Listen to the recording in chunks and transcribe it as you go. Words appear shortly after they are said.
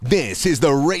This is the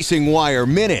RacingWire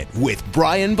Minute with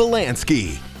Brian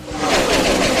Belansky.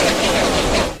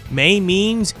 May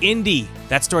means Indy.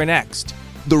 That story next.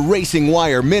 The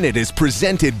RacingWire Minute is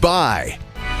presented by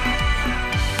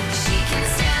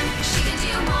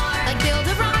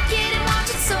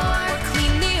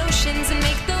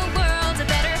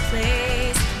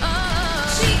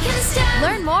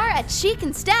Learn more at She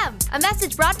Can STEM. A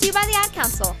message brought to you by the Ad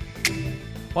Council.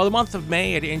 While the month of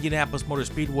May at Indianapolis Motor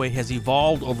Speedway has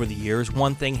evolved over the years,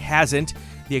 one thing hasn't: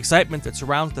 the excitement that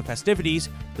surrounds the festivities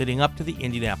leading up to the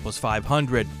Indianapolis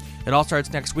 500. It all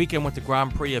starts next weekend with the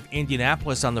Grand Prix of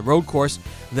Indianapolis on the road course.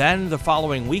 Then the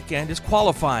following weekend is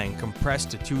qualifying,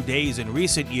 compressed to 2 days in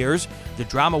recent years. The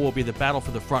drama will be the battle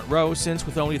for the front row, since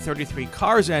with only 33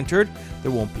 cars entered,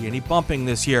 there won't be any bumping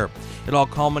this year. It all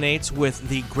culminates with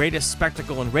the greatest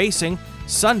spectacle in racing,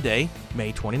 Sunday,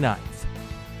 May 29th.